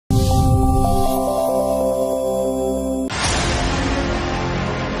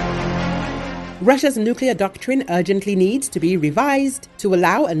Russia's nuclear doctrine urgently needs to be revised to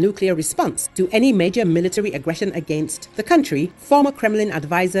allow a nuclear response to any major military aggression against the country, former Kremlin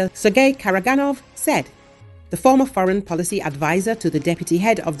advisor Sergey Karaganov said. The former foreign policy advisor to the deputy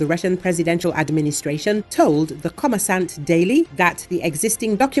head of the Russian presidential administration told the Kommersant daily that the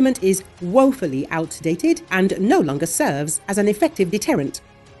existing document is woefully outdated and no longer serves as an effective deterrent.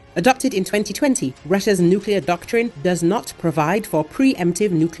 Adopted in 2020, Russia's nuclear doctrine does not provide for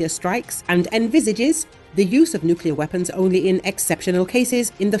pre-emptive nuclear strikes and envisages the use of nuclear weapons only in exceptional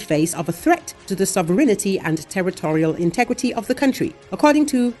cases in the face of a threat to the sovereignty and territorial integrity of the country. According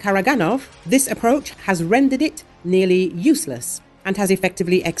to Karaganov, this approach has rendered it nearly useless and has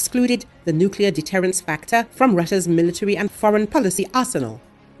effectively excluded the nuclear deterrence factor from Russia's military and foreign policy arsenal.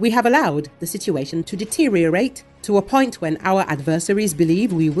 We have allowed the situation to deteriorate to a point when our adversaries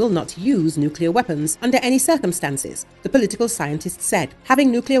believe we will not use nuclear weapons under any circumstances, the political scientist said.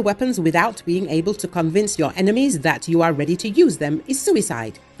 Having nuclear weapons without being able to convince your enemies that you are ready to use them is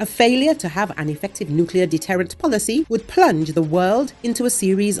suicide. A failure to have an effective nuclear deterrent policy would plunge the world into a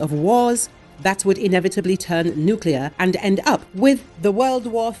series of wars that would inevitably turn nuclear and end up with the World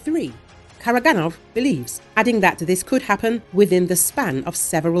War III. Karaganov believes, adding that this could happen within the span of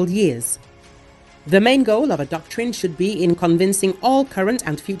several years. The main goal of a doctrine should be in convincing all current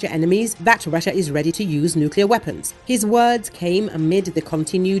and future enemies that Russia is ready to use nuclear weapons. His words came amid the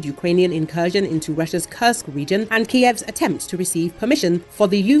continued Ukrainian incursion into Russia's Kherson region and Kiev's attempts to receive permission for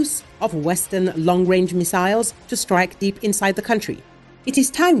the use of Western long-range missiles to strike deep inside the country. It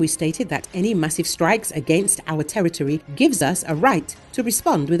is time we stated that any massive strikes against our territory gives us a right to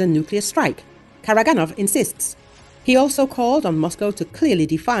respond with a nuclear strike, Karaganov insists. He also called on Moscow to clearly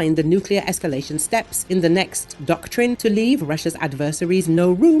define the nuclear escalation steps in the next doctrine to leave Russia's adversaries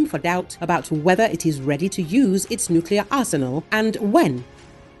no room for doubt about whether it is ready to use its nuclear arsenal and when.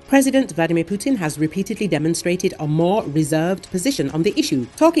 President Vladimir Putin has repeatedly demonstrated a more reserved position on the issue.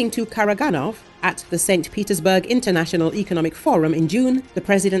 Talking to Karaganov at the St. Petersburg International Economic Forum in June, the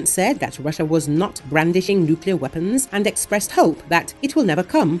president said that Russia was not brandishing nuclear weapons and expressed hope that it will never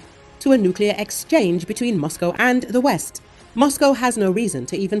come to a nuclear exchange between Moscow and the West. Moscow has no reason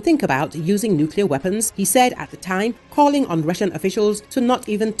to even think about using nuclear weapons, he said at the time, calling on Russian officials to not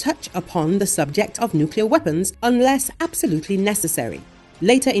even touch upon the subject of nuclear weapons unless absolutely necessary.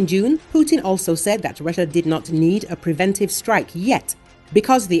 Later in June, Putin also said that Russia did not need a preventive strike yet,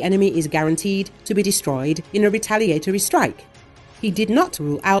 because the enemy is guaranteed to be destroyed in a retaliatory strike. He did not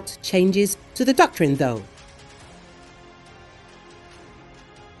rule out changes to the doctrine, though.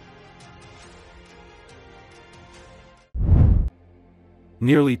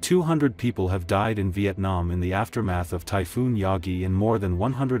 Nearly 200 people have died in Vietnam in the aftermath of Typhoon Yagi, and more than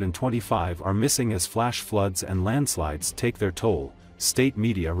 125 are missing as flash floods and landslides take their toll, state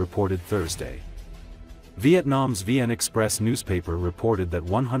media reported Thursday. Vietnam's VN Express newspaper reported that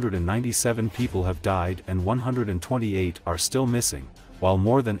 197 people have died and 128 are still missing, while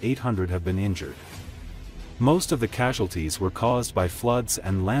more than 800 have been injured. Most of the casualties were caused by floods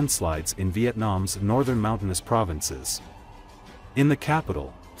and landslides in Vietnam's northern mountainous provinces. In the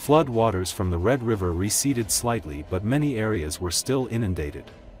capital, flood waters from the Red River receded slightly, but many areas were still inundated.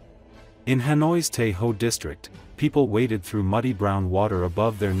 In Hanoi's Tay Ho district, people waded through muddy brown water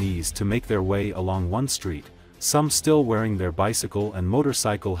above their knees to make their way along one street, some still wearing their bicycle and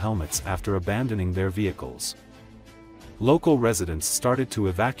motorcycle helmets after abandoning their vehicles. Local residents started to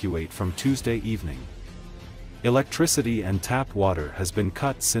evacuate from Tuesday evening. Electricity and tap water has been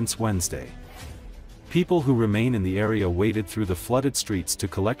cut since Wednesday. People who remain in the area waded through the flooded streets to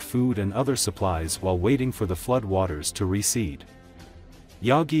collect food and other supplies while waiting for the flood waters to recede.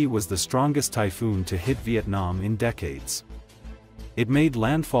 Yagi was the strongest typhoon to hit Vietnam in decades. It made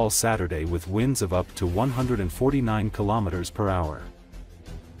landfall Saturday with winds of up to 149 km per hour.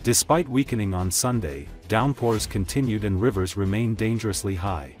 Despite weakening on Sunday, downpours continued and rivers remained dangerously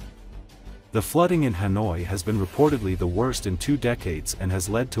high. The flooding in Hanoi has been reportedly the worst in 2 decades and has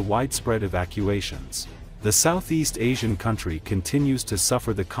led to widespread evacuations. The Southeast Asian country continues to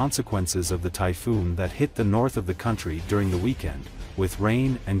suffer the consequences of the typhoon that hit the north of the country during the weekend, with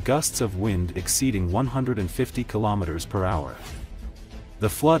rain and gusts of wind exceeding 150 km per hour. The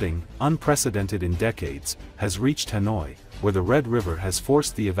flooding, unprecedented in decades, has reached Hanoi, where the Red River has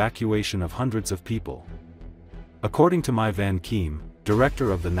forced the evacuation of hundreds of people. According to Mai Van Kim, director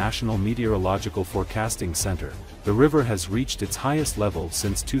of the National Meteorological Forecasting Center, the river has reached its highest level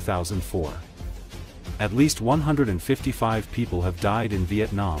since 2004. At least 155 people have died in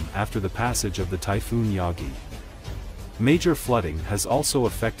Vietnam after the passage of the Typhoon Yagi. Major flooding has also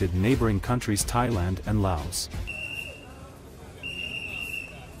affected neighboring countries Thailand and Laos.